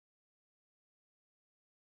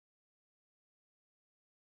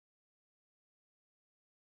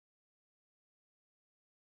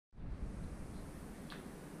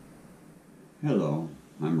Hello,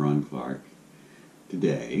 I'm Rawn Clark.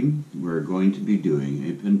 Today we're going to be doing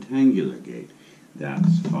a Pentangular gate.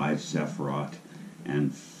 That's 5 Sephiroth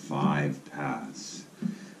and 5 paths.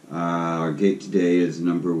 Our gate today is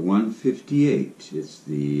number 158. It's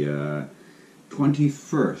the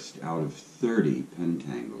 21st out of 30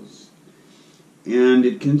 pentangles. And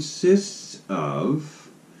it consists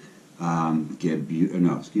of Hod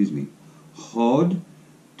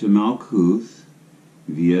to Malkuth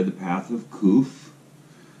via the path of Kuf,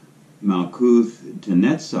 Malkuth to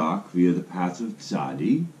Netzach via the path of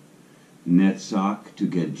Tzadi, Netzach to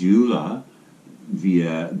Gedula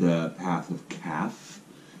via the path of Kaf,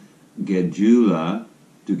 Gedula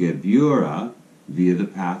to Gebura via the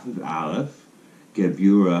path of Aleph,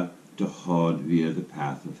 Gebura to Hod via the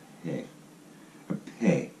path of Pe.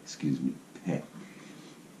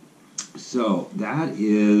 So that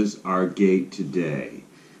is our gate today.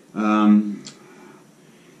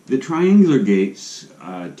 The triangular gates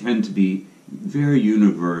tend to be very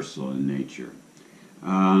universal in nature.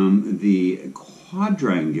 The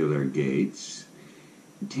quadrangular gates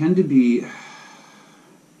tend to be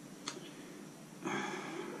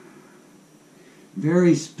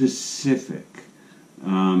very specific,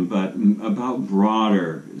 but about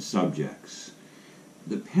broader subjects.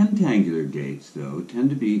 The pentangular gates, though, tend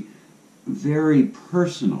to be very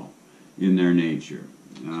personal in their nature.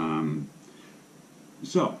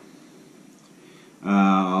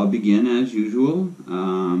 I'll begin as usual,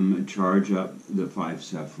 charge up the 5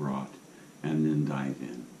 Sephiroth, and then dive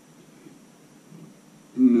in.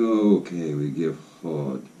 Okay, we give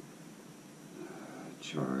Hod a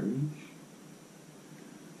charge.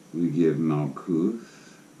 We give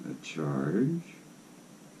Malkuth a charge.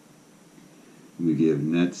 We give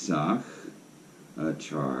Netzach a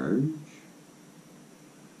charge.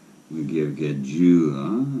 We give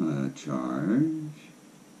Gedula a charge.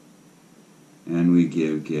 And we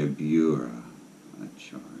give Gebura a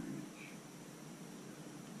charge.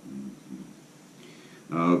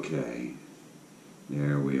 Okay,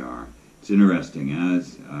 there we are. It's interesting,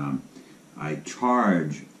 as I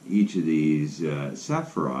charge each of these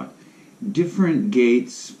Sephiroth, different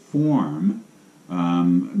gates form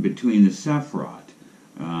between the Sephiroth.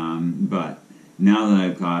 But now that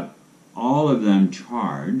I've got all of them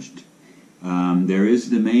charged, there is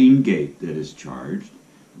the main gate that is charged,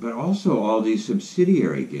 but also all these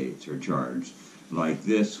subsidiary gates are charged, like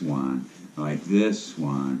this one, and this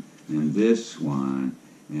one.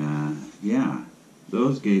 Yeah,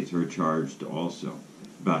 those gates are charged also,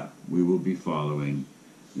 but we will be following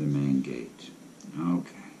the main gate.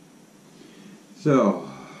 Okay, so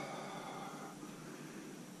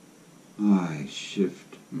I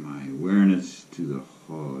shift my awareness to the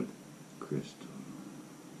Hod crystal.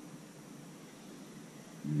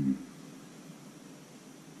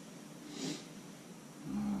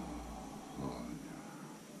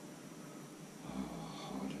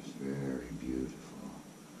 Hod is very beautiful,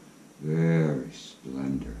 very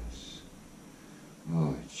splendorous.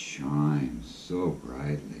 Oh, it shines so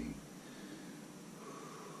brightly.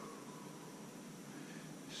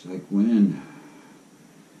 It's like when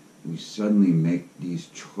we suddenly make these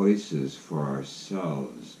choices for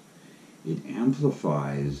ourselves, it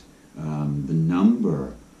amplifies the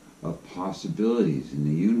number of possibilities in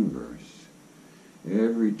the universe.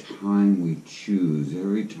 Every time we choose,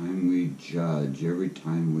 every time we judge, every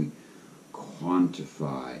time we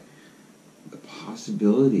quantify, the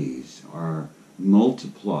possibilities are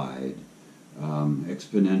multiplied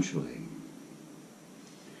exponentially.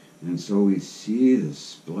 And so we see the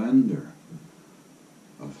splendor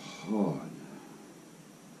of Hod.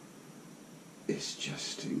 It's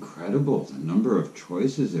just incredible, the number of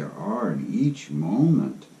choices there are in each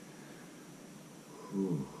moment.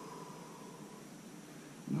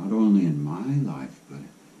 Not only in my life, but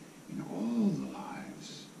in all the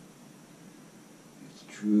lives. It's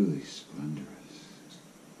truly splendorous.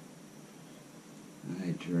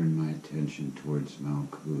 I turn my attention towards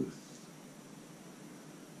Malkuth.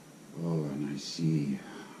 Oh, and I see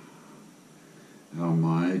how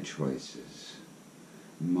my choices,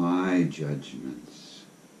 my judgments,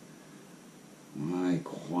 my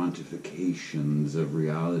quantifications of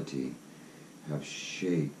reality have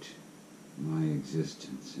shaped my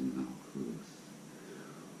existence in Malkuth.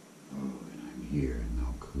 Oh, and I'm here in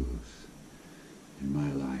Malkuth, and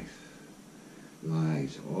my life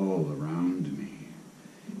lies all around me,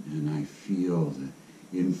 and I feel the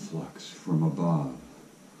influx from above,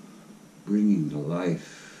 bringing the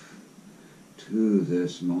life to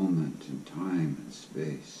this moment in time and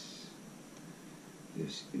space,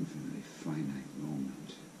 this infinitely finite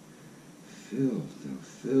moment, filled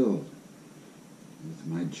with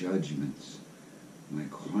my judgments, my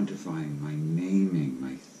quantifying, my naming,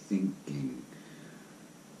 my thinking.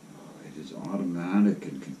 Oh, it is automatic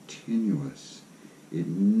and continuous. It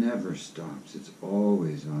never stops. It's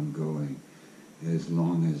always ongoing as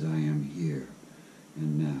long as I am here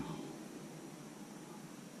and now.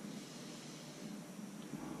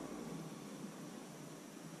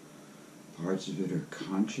 Parts of it are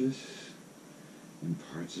conscious and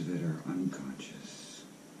parts of it are unconscious.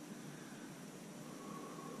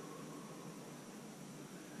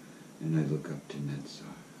 And I look up to Netzach,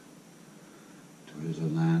 towards a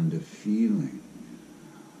land of feeling,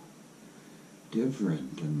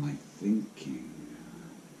 different than my thinking,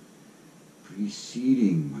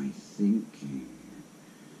 preceding my thinking.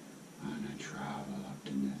 And I travel up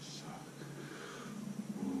to Netzach.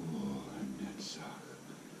 Oh, Netzach.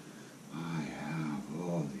 I have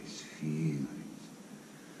all these feelings.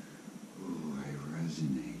 Oh, I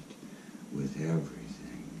resonate with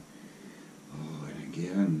everything. Oh, and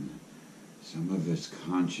again, some of it's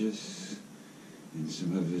conscious and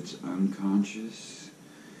some of it's unconscious,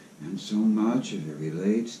 and so much of it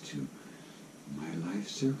relates to my life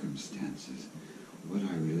circumstances, what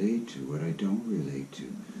I relate to, what I don't relate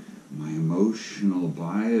to. My emotional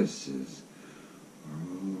biases are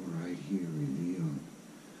all right here revealed.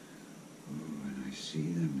 Oh, and I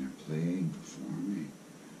see them, they're playing before me.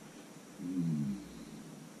 And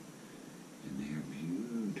they are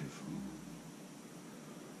beautiful.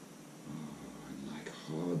 Oh, and like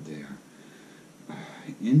Hod, they are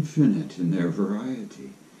infinite in their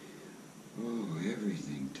variety. Oh,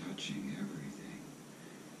 everything touching everything.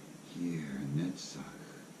 Here in Netzach.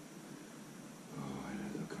 Oh, and I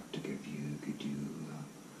look up to Gedula,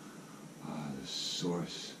 the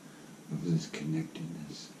source of this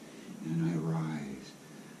connectedness. And I rise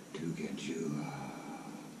to Gedula,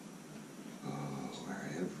 where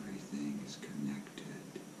everything is connected.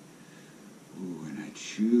 Oh, and I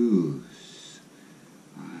choose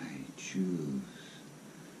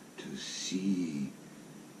to see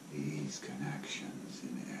these connections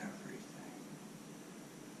in everything.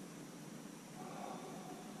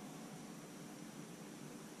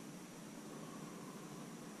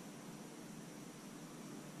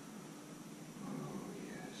 Oh,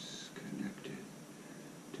 yes, connected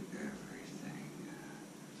to everything.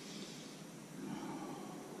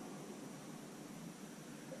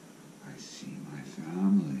 I see my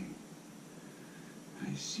family.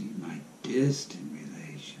 I see my distant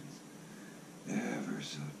relations, ever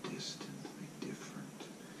so distantly different.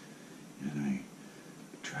 And I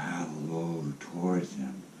travel over towards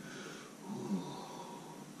them. Ooh.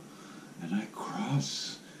 And I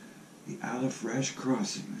cross the Aleph Resh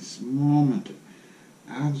crossing, this moment of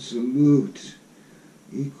absolute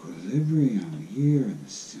equilibrium here in the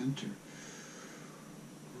center.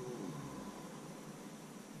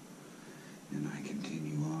 And I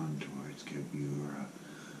continue on towards Gebura,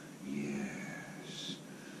 yes,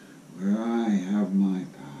 where I have my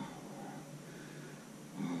power.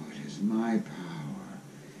 Oh, it is my power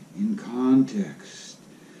in context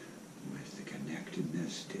with the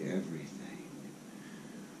connectedness to everything.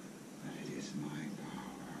 But it is my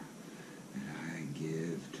power that I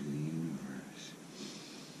give to the universe,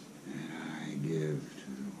 and I give to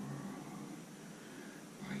the world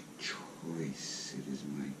by choice. It is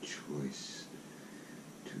my choice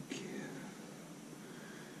to give.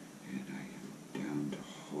 And I am down to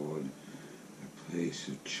hold the place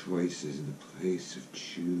of choices, the place of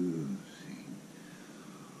choosing.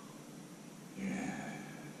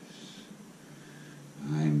 Yes.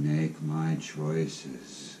 I make my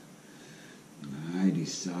choices. I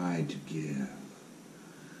decide to give.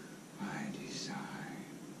 I decide.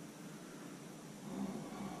 Oh,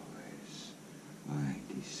 always. I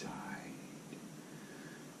decide.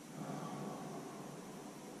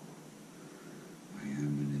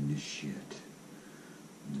 Initiate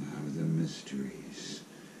of the mysteries,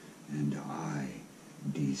 and I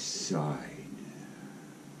decide.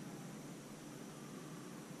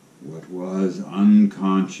 What was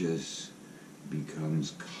unconscious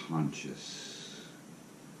becomes conscious.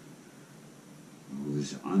 What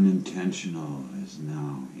was unintentional is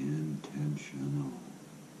now intentional.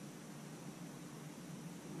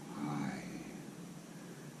 I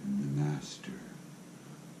am the master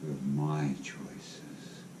of my choices.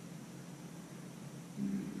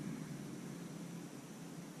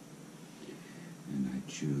 And I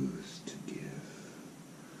choose to give.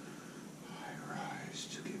 I rise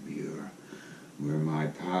to Gebura, where my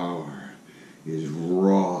power is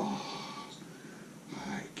raw.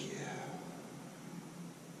 I give.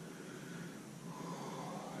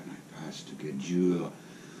 And I pass to Gedula,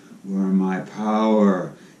 where my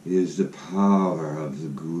power is the power of the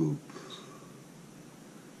group.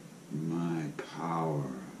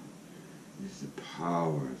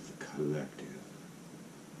 power of the collective.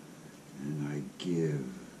 And I give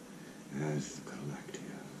as the collective.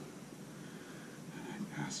 And I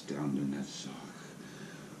pass down to Netzach.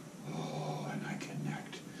 Oh, and I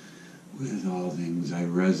connect with all things. I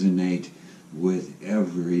resonate with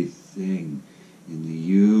everything in the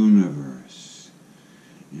universe.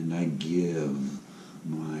 And I give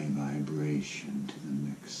my vibration to the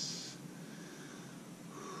mix.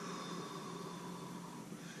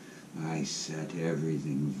 I set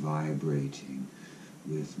everything vibrating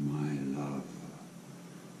with my love.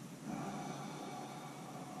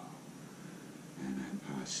 And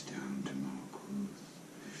I pass down to Malkuth.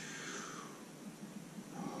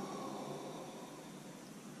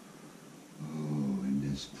 Oh, in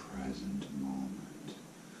this present moment,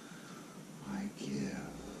 I give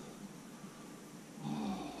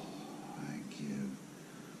all. I give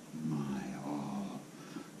my all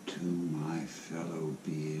to my fellow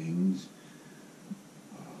beings.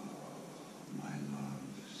 Oh, my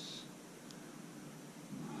loves.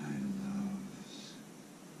 My loves.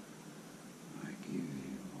 I give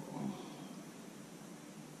you all.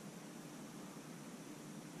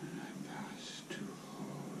 And I pass to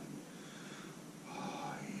Hod.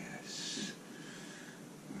 Ah, yes.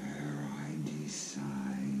 Where I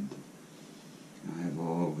decide. I've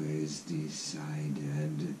always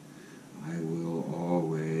decided. I will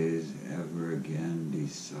always, ever again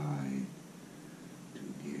decide to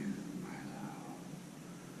give my love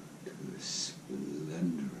to the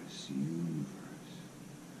splendorous universe.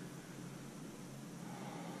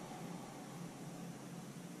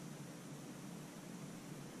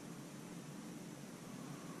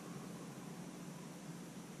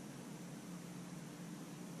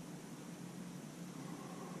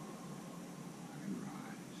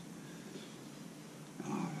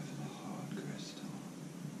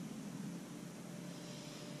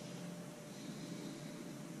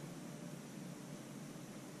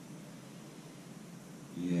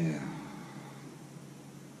 Yeah.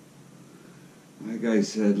 Like I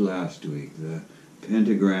said last week, the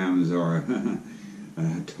pentagrams are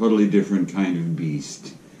a totally different kind of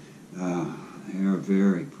beast. They are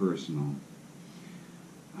very personal.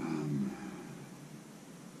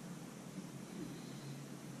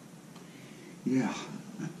 Yeah.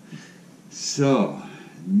 So,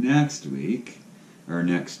 next week, or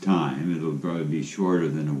next time, it'll probably be shorter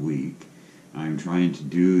than a week. I'm trying to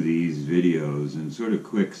do these videos in sort of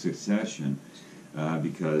quick succession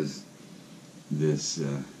because this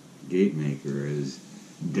gate maker is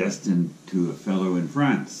destined to a fellow in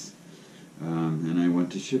France. And I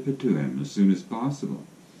want to ship it to him as soon as possible.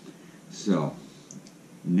 So,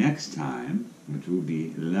 next time, which will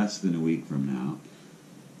be less than a week from now,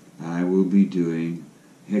 I will be doing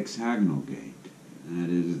hexagonal gate. That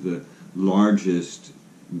is the largest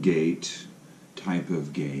gate, type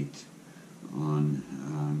of gate, on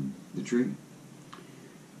the tree.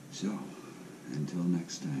 So, until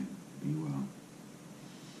next time, be well.